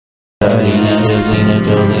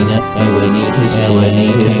Jolina, and Whitney Houston,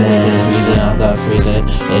 came with the freezer, I got freezer.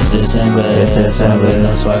 It's December,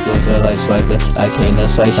 no swiping, feel like swiping. I can't no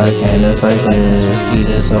swipe shit, feel like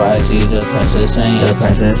PrinceVegeta, so I see the princess saying,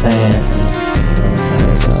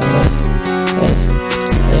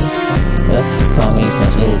 call me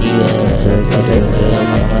PrinceVegeta,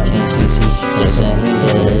 mama can't see, just send me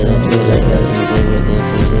the feel like a freezer with the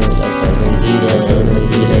freezer, like Vegeta,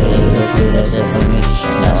 that's it for me.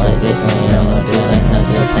 Now I'm different, I'm different, I'm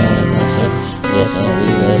good plans and shit.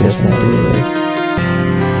 JustinBieber.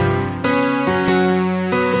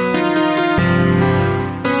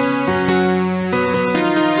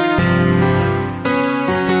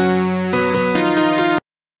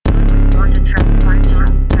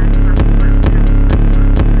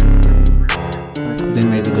 Then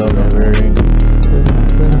made the government very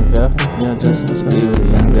yeah, JustinBieber,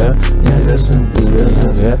 young girl, yeah, JustinBieber,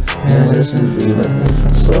 young girl, yeah, JustinBieber.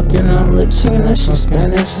 Fucking I'm Latina, she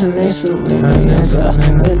Spanish and they Selena, young girl,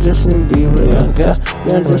 yeah, JustinBieber, young girl,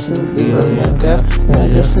 yeah, JustinBieber, young girl, yeah,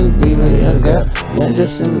 JustinBieber, young girl, yeah,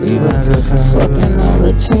 JustinBieber. Fucking I'm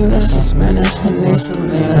Latina, she Spanish and they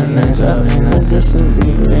Selena, young girl, yeah,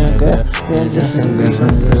 JustinBieber, young girl, yeah, JustinBieber.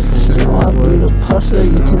 You know I be the pasta,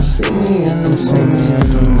 you can see me in the movie.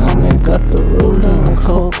 Come and got the ruler and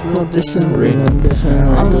cold, no dissing rig.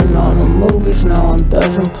 I'm in all the movies, now I'm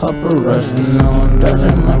dodging paparazzi.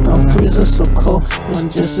 Dodging like I'm freezing so cold, it's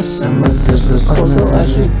just December. Cold so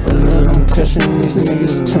icy, bullet, I'm catching these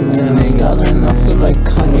niggas to me. I'm styling, I feel like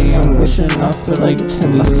Kanye, I'm wishing I feel like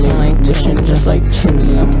Timmy. Wishing just like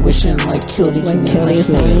Timmy, I'm wishing like kill these niggas.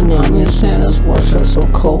 I'm in Santa's watch, I'm so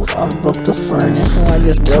cold, I broke the furnace. I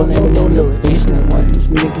just killed him in the basement, why these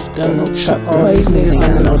niggas got no chop? Oh, these niggas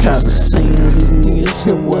got no chop. These niggas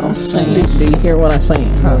hear what I'm saying. Do you hear what I'm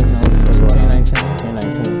saying? Huh?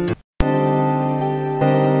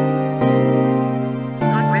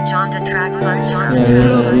 Hoodrixh on the track, fun John.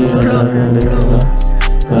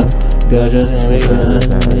 Girl, JustinBieber,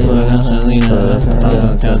 fuck on Selena, I'm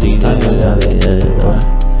gonna count these days.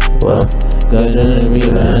 Girl,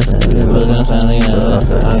 JustinBieber, fuck on Selena,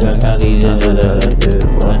 I'm gonna count these days.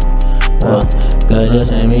 Girl,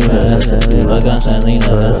 JustinBieber, fuck on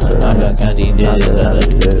Selena, I'm gonna count these days.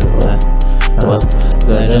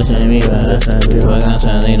 Girl, JustinBieber, fuck on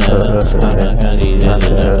Selena, I'm gonna count these days. I'm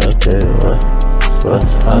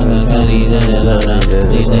gonna count these days.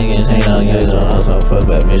 These niggas ain't on you, so I'm so fuck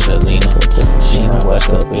bad bitch Selena. She my West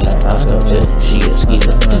Coast, be like Moscow, she a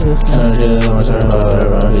skeezer. Some shit gonna turn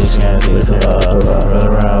over, bitch can't see the club. Roll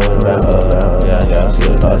around with a rap, yeah, y'all see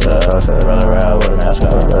the boss up. Roll around with a mask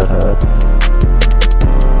on.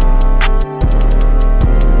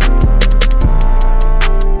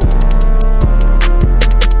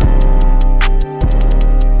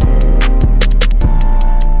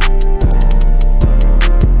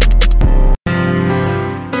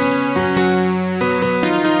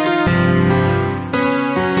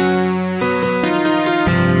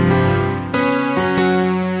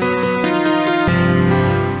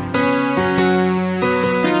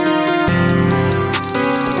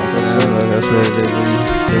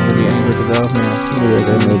 They really angered the golf man. Yeah,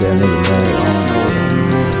 they made that nigga mad.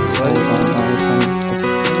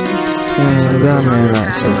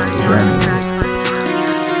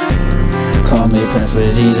 Call me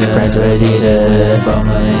PrinceVegeta,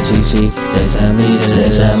 Obama and Chi-Chi, they send me the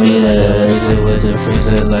freezer with the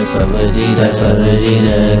freezer like Vegeta,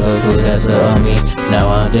 Goku that's on me.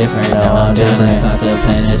 Now I'm different, tryna conquer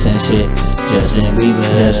planets and shit.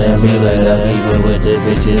 JustinBieber, feel like got people with the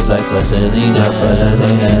bitches like Selena,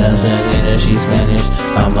 Selena, she Spanish.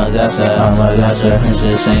 I'm a gotcha,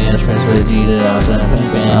 princess saying PrinceVegeta, I'm some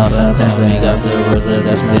pimpin'. Got the ruler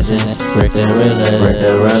that's missing, break the ruler.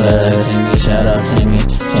 Shout out Timmy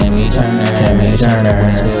Turner.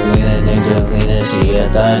 Angelina, she a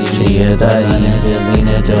thotty.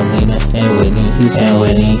 Angelina, and Whitney Houston,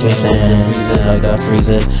 freezer like a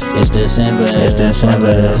freezer. It's December, no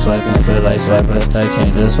swiping, feel like swiper. I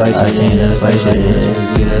can't do swipe shit,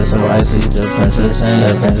 PrinceVegeta, so I see the princess saying.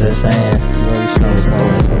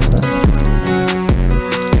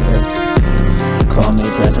 Call me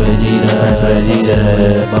PrinceVegeta,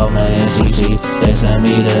 Obama and Chi-Chi, they send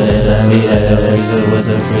me the freezer with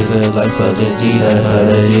the freezer like Vegeta,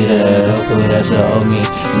 Goku that's on me.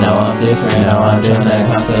 Now I'm different, tryna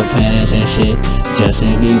conquer planets and shit.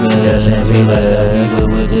 JustinBieber, feel like a people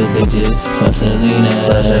with the bitches. Fuck Selena,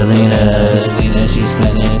 she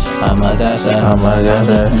Spanish. I'm a godchild.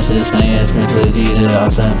 Princess saying PrinceVegeta,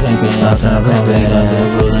 I'm some pimpin'. Got the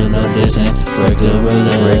ruler, no dissing. Break the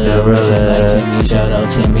ruler. Like Timmy, shout out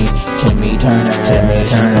Timmy Turner.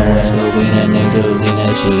 She from West Covina, named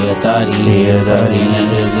Jolina. She a thotty.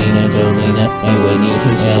 Angelina, and Whitney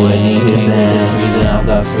Houston. Came with the freezer, I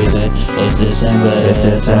got freezer. It's December.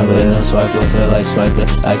 No swiper, feel like swiper.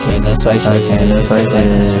 I came to swipe shit. Feel like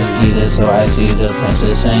PrinceVegeta, so I see the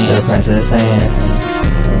princess saying.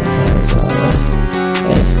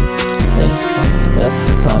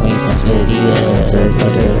 Call me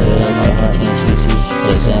PrinceVegeta. My hunting cheesy.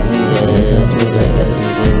 Listen me with the freezer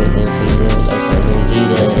like for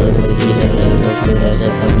Vegeta. Look good as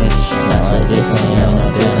it for me. Now I'm different.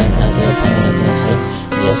 I'm good paying attention.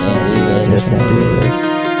 Justin Bieber.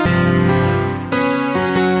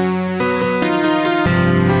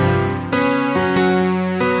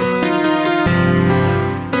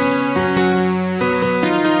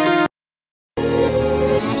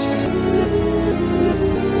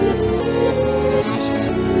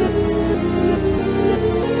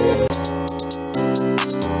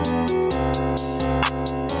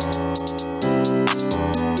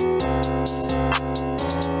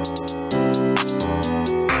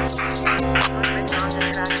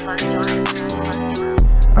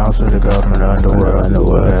 Out to the girl from the underworld.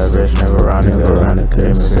 Bad bitch, never Veronica.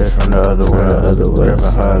 Demon bitch from the other world. Drippin'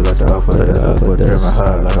 hard like the awkward. Drippin'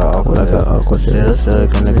 hard like an awkward. Still stuck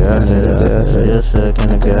in the gas. Now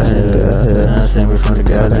send me from the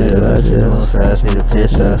gas. Move fast, need a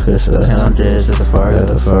piss up. Tell him this is the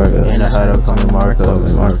Fargo. In the hideout, call me Marco.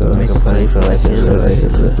 Make a play, feel like Hitler.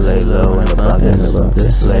 Lay low in the bucket.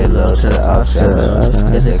 Lay low to the outside.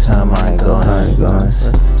 If they come, I ain't going.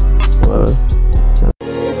 Whoa.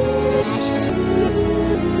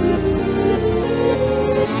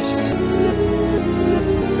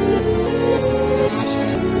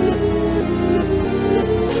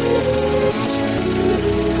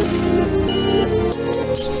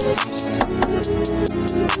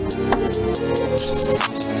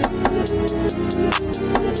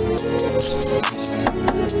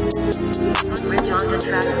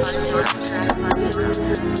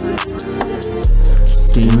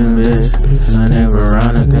 Demon bitch, my name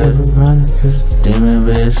Veronica. Demon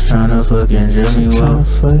bitch, tryna fucking Jimmy well.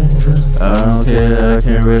 I don't care, I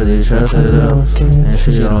can't really trust her though. And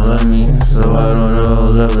she don't love me, so I don't know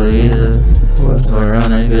love her either.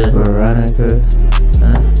 Veronica.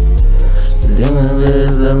 Demon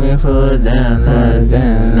bitch, let me pull it down.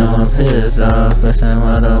 No, I'm pissed off, first time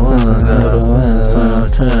I don't wanna go.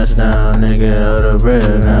 Touchdown, nigga, out of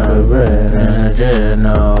bread now. In a jet,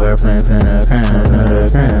 no airplane finna cram.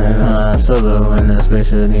 Solo in the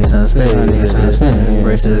spaceship, need some space.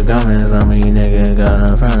 Racist garments on me, nigga,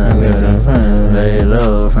 got in front of me. Lay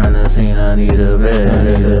low from the scene, I need a bed.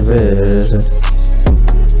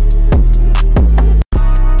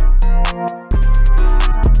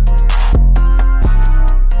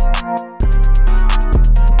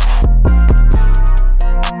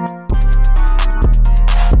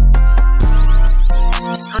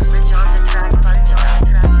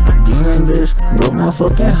 Broke my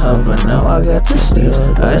fucking heart, but now I got to steal.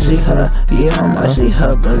 I see her, yeah, I might see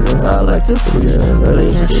her, but I like to freeze.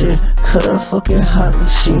 Relationship, cut her fucking hot,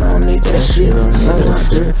 she don't need that shit.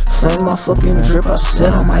 Flame my fucking drip, I said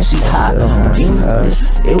I might see hot.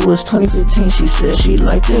 It was 2015, she said she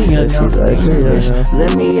liked it, young bitch.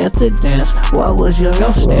 Let me at the dance, why was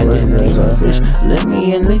y'all standing? Demon bitch, let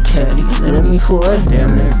me in the caddy, let me for a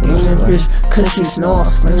damn demon bitch. Cause she snore,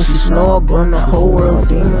 she snore, burn the whole world,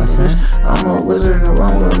 demon bitch. I'm a wizard in the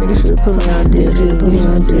wrong world, niggas should put me on Disney, put me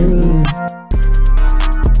on Disney.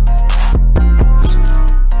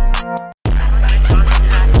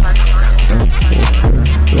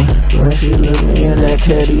 When she look me in that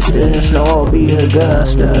caddy, didn't snow, I'll be a god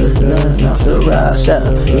style. Young youngster ride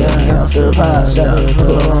style, young youngster pop style.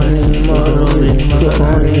 Put on any model,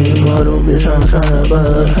 bitch, I'm tryna buy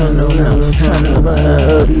a condo now. Tryna buy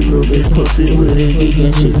a ugly little bitch, pussy with a geek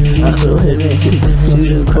and shit. I'm so heavy shit, see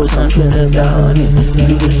the coast, I'm pinning down on it.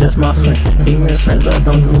 You bitch, that's my friend, demon friends, I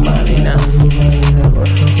don't do money now.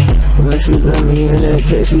 When she look me in that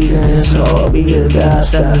caddy, she didn't snow, I'll be a god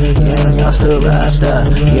style. Young youngster ride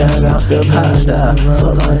style, young youngster pop style.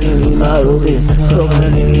 Fuck on any model bitch,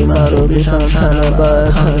 I'm tryna buy a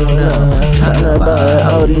condo now. Tryna buy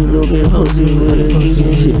all these little bitch pussy with a geek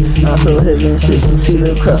and shit. I'm so heavy and shit, see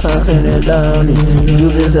the cross, I'm pinning down on it. You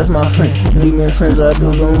bitch, that's my friend, demon friends, I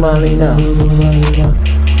do no money now.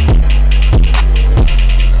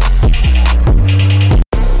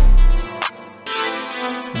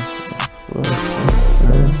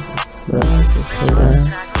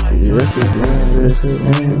 Yes,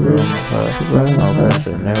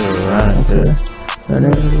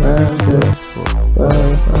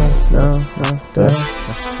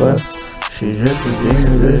 She just a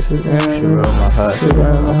demon bitch, she rolled my heart, she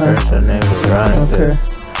rolled my heart, her name was Veronica.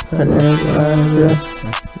 Her name was Veronica.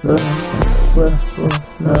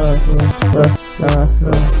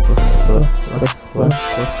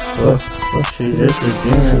 She just a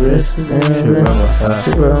demon bitch, she rolled my heart,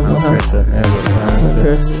 she rolled my heart, her name was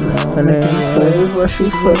Veronica. Her name was Slave, but she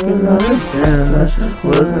fucking on the damn.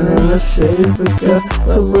 Wasn't in the shade, but got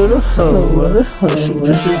a little hoe, what a hoe. She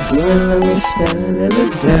just a demon, let me standing in the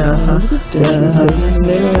damn, huh? Damn,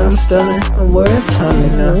 nigga, I'm stunning, I'm wearing Tommy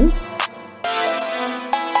now.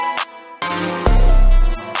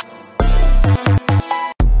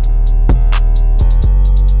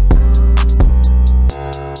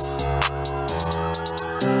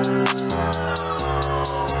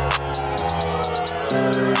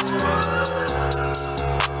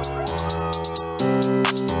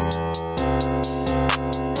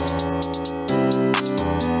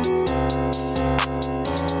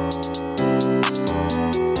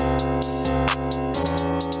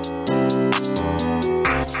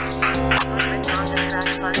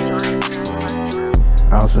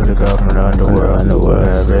 I'm to the girl from the underworld,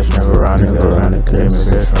 bad bitch, Veronica, demon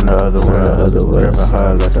bitch from the other world, drippin'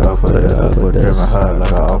 hard like an aqua, drippin' hard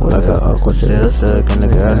like an aqua, still stuck in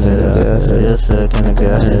the goddamn, still stuck in the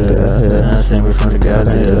goddamn, I see me from the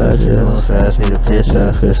goddamn, move fast, need a piss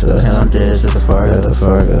up, tell I'm dead to the Fargo,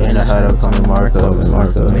 in the hideout, call me Marco,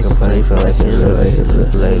 make a play, feel like Hitler,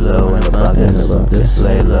 lay low in the bucket,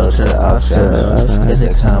 lay low to the outside, if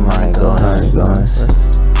they come, I ain't going,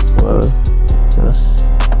 what?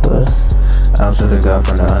 I'm to the guy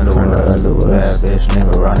from the underworld, bad bitch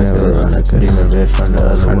named Veronica, demon bitch from the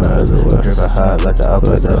other world, drippin' hot like the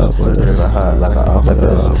aqua, drippin' hot like an aqua,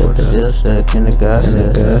 still stuck in the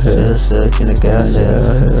goddamn, still stuck in the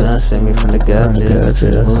goddamn, done send me from the goddamn,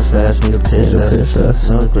 move fast, need a piss up,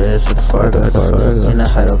 no regrets to the Fargo, in the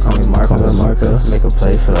hideout, call me Marco, make a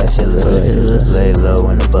play for like Hitler, lay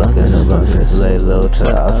low in the bucket, lay low to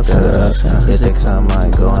the outskirts, if they come, I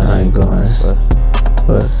ain't going,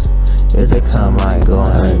 if they come, I ain't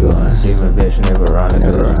going. Demon bitch named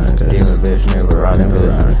Veronica. Demon bitch named Veronica.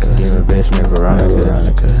 Demon bitch named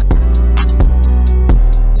Veronica.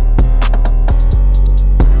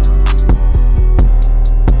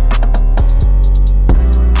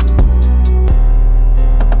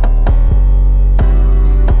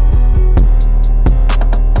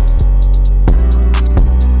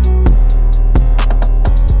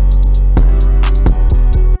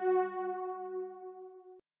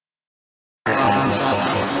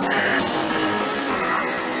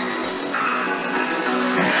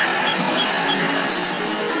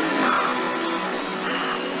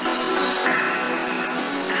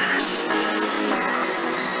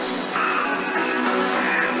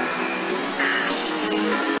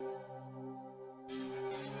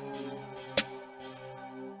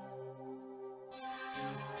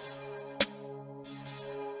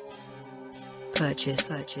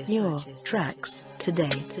 Purchase your tracks today.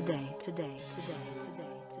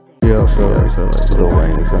 Yeah, I feel like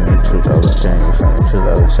LilWayne, you feel me? 2010, you feel me?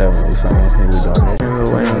 2007, you feel me? Here we go, nigga.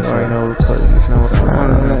 LilWayne, I know the police, know what's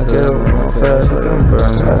on in that ghetto, real fast, like I'm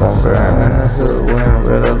burning, in the hood, wearing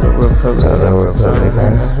red of the Republic,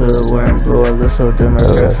 in the hood, wearing blue, I look so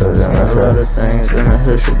Democrat, a lot of things in the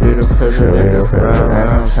hood should be the president, ride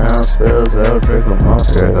around town, spells out, drink them off,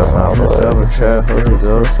 in the cyber trap, Holy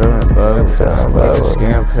Ghost, selling Bible,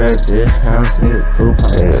 scam pack, discounts, need a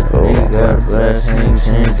coupon, nigga got a blast, hang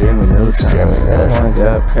 10, JimmyNeutron, one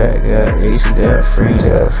got Pat, got Ace, got Free,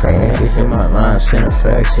 nigga hit my line, send a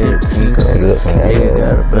fax, hit Pinko, nigga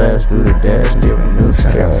got a blast, do the dash,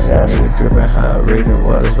 JimmyNeutron, nigga drippin' hot, raging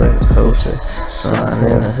waters like a coaster, sliding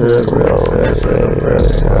in the hood, real fast,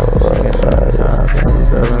 like a brother,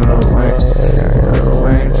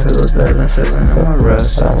 LilWayne, 2007, I'm a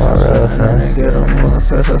rust, and I get on more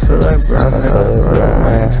fast, I feel like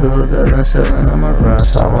LilWayne, 2007, I'm a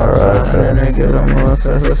rust, and I get on more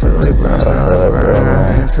fast, I feel like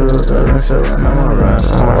LilWayne, 2007, I'm a rust,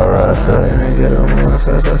 and I get on more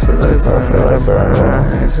fast, I feel like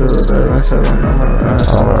LilWayne, 2007,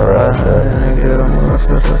 I'm a rust, and I get on more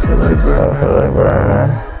fast, I feel like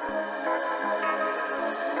LilWayne.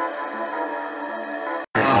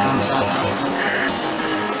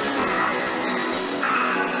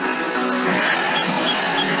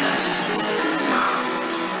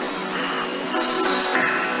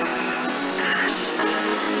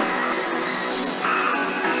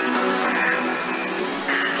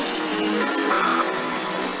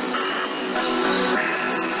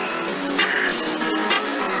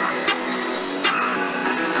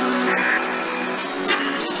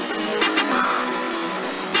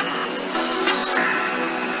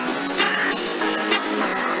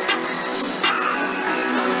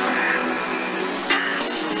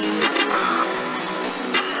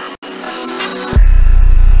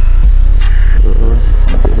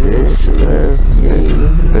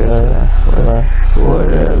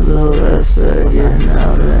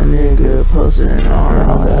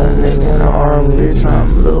 bitch,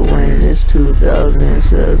 I'm LilWayne. It's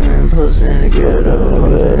 2007, pussy in the ghetto.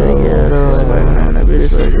 Swaggin' on that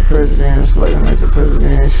bitch like the president. Swaggin' like the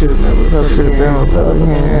president. Should've been Republican.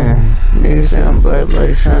 Niggas say I'm black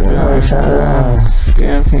like Shonda.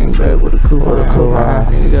 Scam came back with a coupe.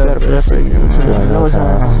 Nigga got a best like JimmyNeutron.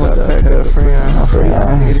 Got a pack, got a Freon.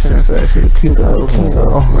 Niggas send fast shit to Kingo.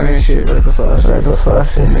 Running shit like a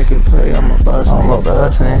faucet. Make it play, I'm a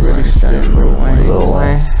boss man. Really stunning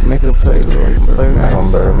LilWayne. Make it play like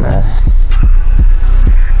Birdman.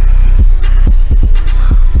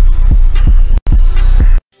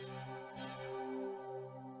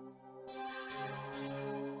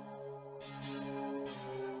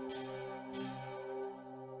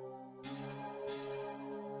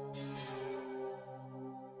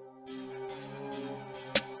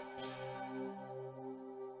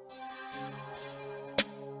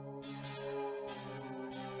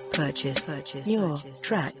 Purchase your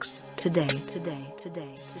tracks today.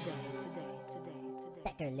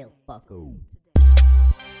 Little fucker.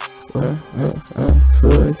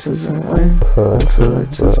 Feel like choosing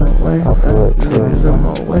way. Niggas on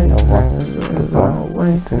my way. Niggas on my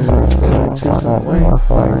way. Feel like choosing way.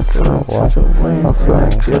 Feel like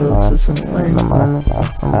ghetto choosing way.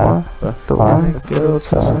 Ghetto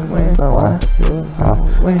choosing way. Feel like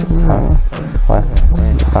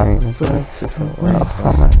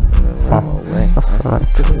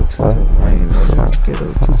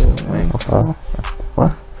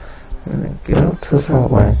choosing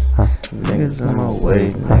way. Niggas on my way,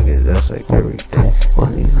 niggas, that's like every day.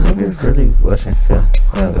 And these niggas really wasn't feeling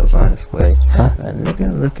well, goes on his way. A nigga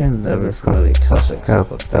looking leverage really cost a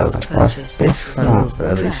couple thousand. Bitch from the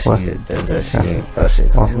valley, she hit that she ain't bust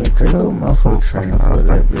it. We drill muffle train for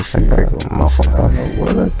that bitch, she ain't muffle. I don't know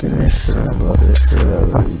what looking this shit, I love this shit, I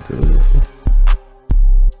really do.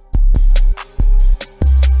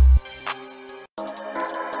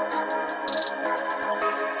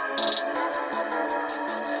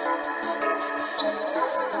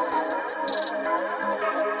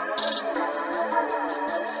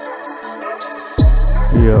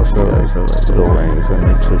 Yeah, I feel like LilWayne, you feel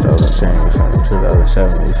me, 2010, you feel me,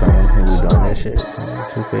 2007, you feel me, we doing this shit,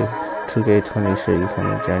 2K20 shit, you feel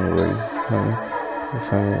me, January, you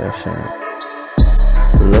feel me, that shit.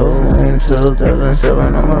 LilWayne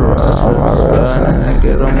 2007, I'm a roster, sliding and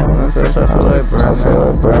get on my face, I feel like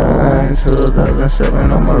Birdman.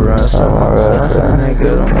 2007, I'm a roster, sliding and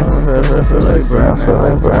get on my face, I feel like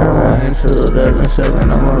Birdman. 2007,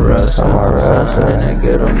 I'm a roster, sliding and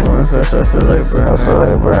get on my face, I feel like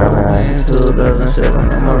Birdman. 2007,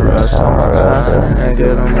 I'm a roster, sliding and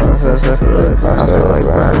get on my face, I feel like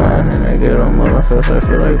Birdman. And I get on my face, I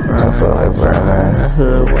feel like Birdman. The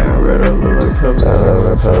hood wearing red, I look like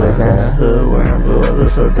Republican. The hood wearing blue, I look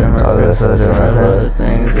so Democrat. Other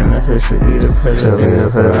things in the hood should be the president.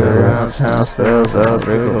 Around town spells out,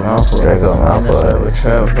 Draco Malfoy. In the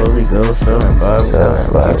trap, Holy Ghost, selling Bibles.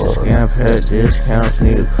 Get your scam pad discounts,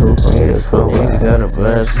 need a coupon. Nigga got a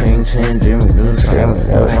blast, King 10, JimmyNeutron.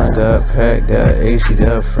 L1 got Pat, got H, he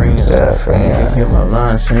got friends. Nigga hit my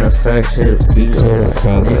line, send a fax, hit a beat.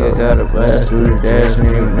 Nigga got a blast, do the dash,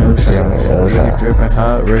 JimmyNeutron. Nigga dripping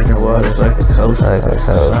hot, raging waters like a coaster.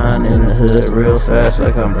 Flying in the hood real fast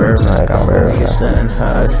like I'm Birdman. Nigga standing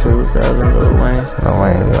high, 2000 LilWayne. You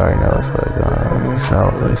already know what's going on. You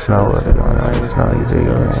know what's going on. You know you dig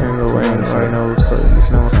it. LilWayne, you already know what's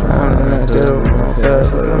going on. I'm in that ghetto real fast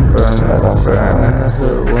like I'm Birdman. In the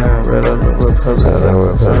hood wearing red, I look Republican.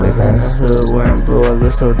 In the hood wearing blue, I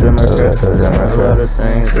look so Democrat. A lot of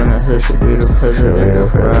things in the hood should be the president.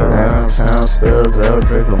 Around town spells out,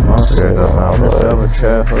 Draco Malfoy. In the cyber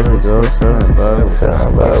trap, Holy Ghost, selling Bibles.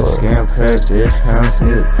 Get your scam pack discounts,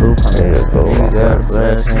 need a coupon. Nigga got a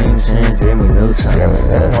blast, King 10, JimmyNeutron.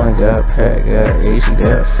 L1 got Pat, got H, he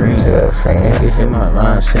got friends. Nigga hit my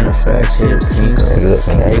line, send a fax, hit a pinko.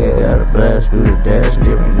 Nigga got a blast, do the dash,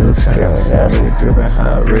 JimmyNeutron. Nigga dripping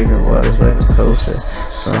hot, raging waters like a coaster.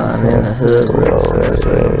 Flying in the hood real fast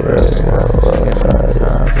like I'm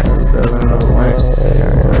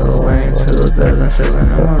LilWayne 2007,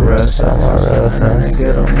 I'm a roster. And I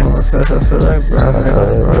get on my face, I feel like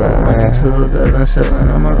Birdman. 2007,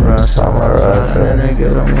 I'm a roster. And I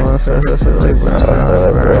get on my face, I feel like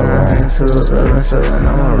Birdman. 2007,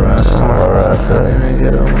 I'm a roster. And I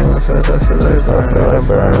get on my face, I feel like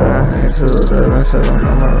Birdman. 2007,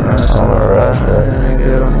 I'm a roster. And I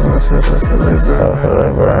get on my face, I feel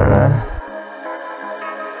like Birdman.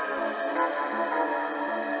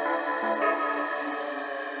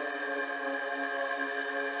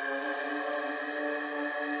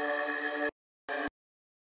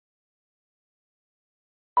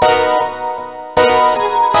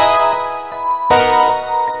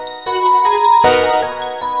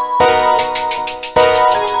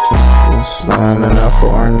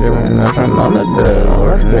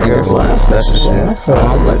 fast as shit.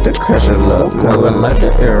 I'm like the crash of luck, moving like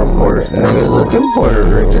the airport. Nigga looking Puerto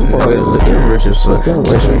Rican, nigga looking rich as fuck.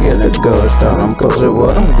 Wish we get the ghost down, I'm posted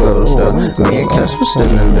while I'm ghost out. Me and Casper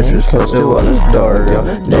stealing bitches, posted while it's dark out.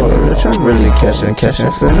 JimmyNeutron really cashing,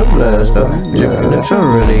 finna blast out. JimmyNeutron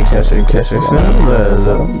really cashing, finna blast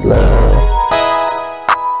out.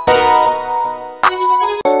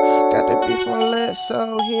 Got the beef on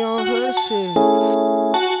Lexo, he on hood shit.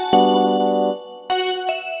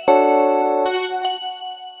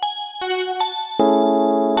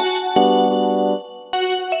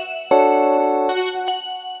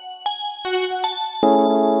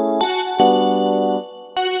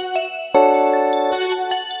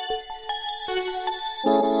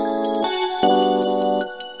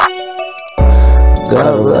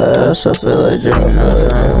 God bless, I feel like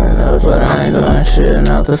JimmyNeutron, but I ain't doing shit,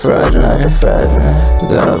 not the fraudulent.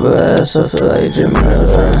 God bless, I feel like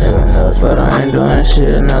JimmyNeutron, but I ain't doing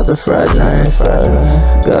shit, not the fraudulent.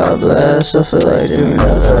 God bless, I feel like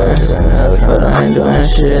JimmyNeutron, but I ain't doing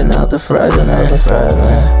shit, not the fraudulent.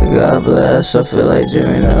 God bless, I feel like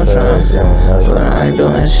JimmyNeutron, but I ain't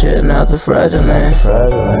doing shit, not the fraudulent.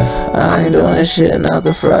 I ain't doing shit, not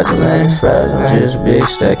the fraudulent. Just big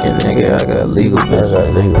stacking, nigga, I got legal business.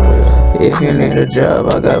 If you need a job,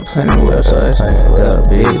 I got plenty websites. Got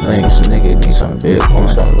big links, nigga need some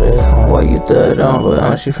Bitcoin. Why you thud on, but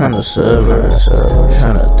aren't you from the suburbs?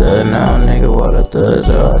 Tryna thud now, nigga, while the thuds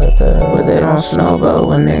off. But they don't know about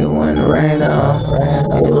when nigga when the rain on.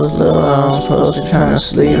 It was low, I'm supposed to tryna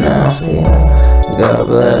sleep now. God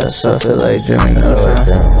bless, I feel like JimmyNeutron,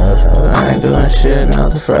 but I ain't doing shit,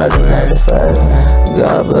 not the fraudulent.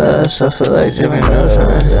 God bless, I feel like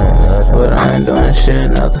JimmyNeutron, but I ain't doing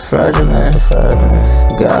shit, not the fraudulent.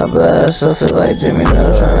 God bless, I feel like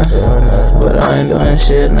JimmyNeutron, but I ain't doing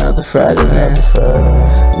shit, not the fraudulent.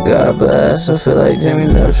 God bless, I feel like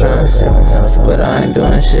JimmyNeutron, but I ain't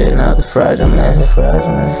doing shit, not the fraudulent.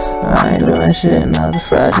 I ain't doing shit, not the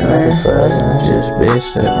fraudulent. Just bitch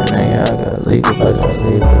stepping, nigga, I got legal business.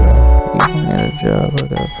 You can get a job, I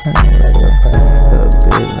got plenty of work. Got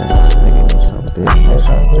big links, nigga need some business.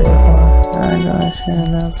 I ain't doing shit,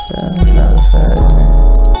 not the fraudulent.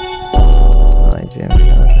 Like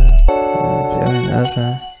JimmyNeutron,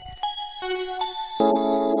 JimmyNeutron.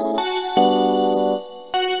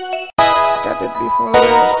 Got the beef on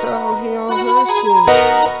Lexo, he on hood shit.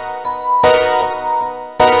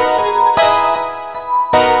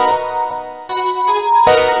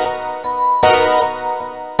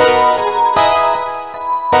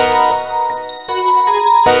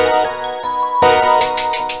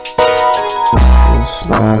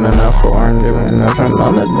 Slime enough for orange, JimmyNeutron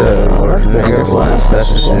on the dead horse. Nigga flying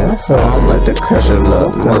fast as shit. I'm like the crash of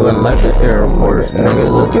luck, moving like the airport. Nigga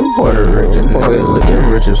looking Puerto Rican, nigga looking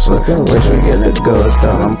rich as fuck. Wish we get the ghost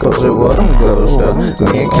down, I'm posted while I'm ghost out.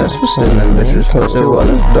 Me and Casper stealing bitches, posted while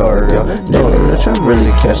it's dark out. JimmyNeutron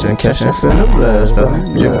really cashing, finna blast out.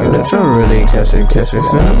 JimmyNeutron really cashing,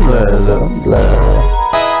 finna blast out.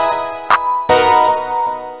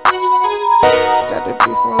 Got the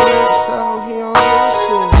beef on Lexo, he on hood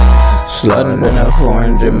shit. Sliding in that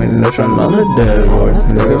foreign, JimmyNeutron on the dead board.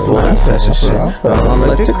 Nigga flying fast as shit. I'm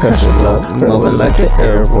like the crash of luck, moving like the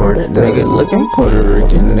airport. Nigga looking Puerto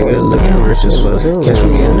Rican, nigga looking rich as fuck. Catch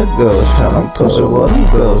me in the ghost town, I'm posted while I'm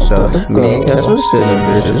ghost out. Me and Casper stealing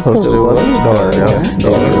bitches, posted while it's dark out.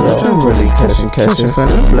 JimmyNeutron really cashing,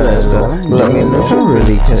 finna blast out. JimmyNeutron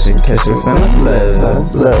really cashing, finna blast out.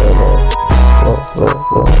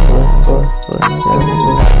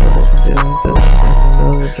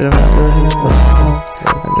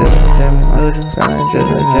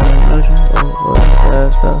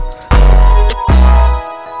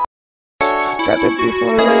 Got the beef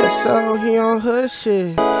on Lexo, he on hood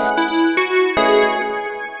shit.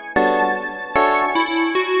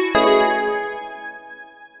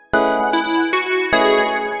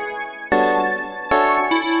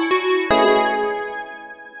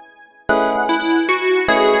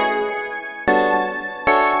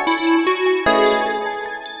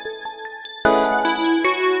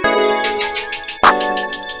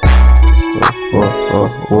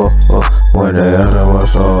 When they out of my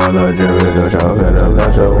soul, I love JimmyNeutron, finna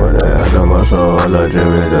blast up. When they out of my soul, I love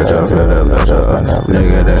JimmyNeutron, finna blast up.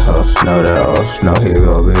 Nigga, that host, know that host, know he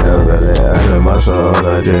gon' be the villain. Out of my soul, I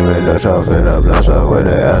love JimmyNeutron, finna blast up. When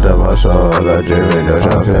they out of my soul, I love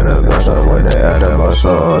JimmyNeutron, finna blast up. When they out of my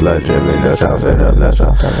soul, I love JimmyNeutron, finna blast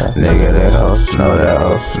up. Nigga, that host,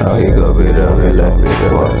 know he gon' be the villain.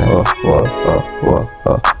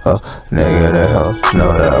 Nigga, that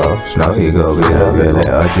host, know he gon' be the villain.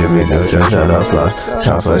 JimmyNeutron. Neutron, shut up, fly.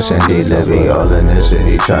 Tryna fuck Cindy, Libby, all in the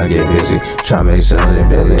city, tryna get busy. Tryna make something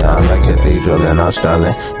Billy, I'm like cathedral and I'm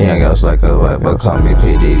styling. Young girls like a white, but call me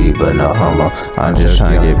P. Diddy, but no homo. I'm just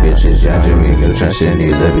tryna get bitches, young JimmyNeutron,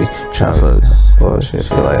 Cindy, Libby. Tryna fuck bullshit,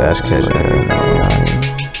 feel like ass catching.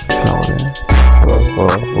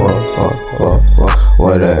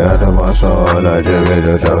 Where they at the my soul, like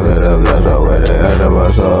JimmyNeutron, fit the blesser. Where they at the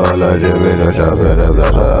my soul, like JimmyNeutron, fit the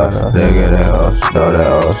blesser. Nigga, they all start that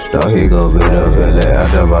all star. He gon' be the villain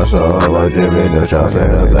at the my soul, like JimmyNeutron, fit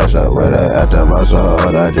the blesser. Where they at the my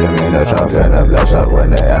soul, like JimmyNeutron, fit the blesser. When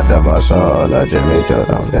they at the my soul, like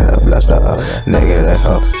JimmyNeutron, fit the blesser. Nigga, they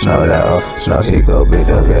all know that all star. He gon' be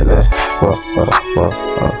the villain.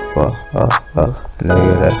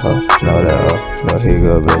 Nigga, that hoe, know that hoe. No, he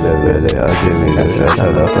gon' be the villain. I'm JimmyNeutron,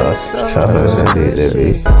 shut up, Choppers and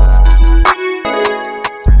DDB.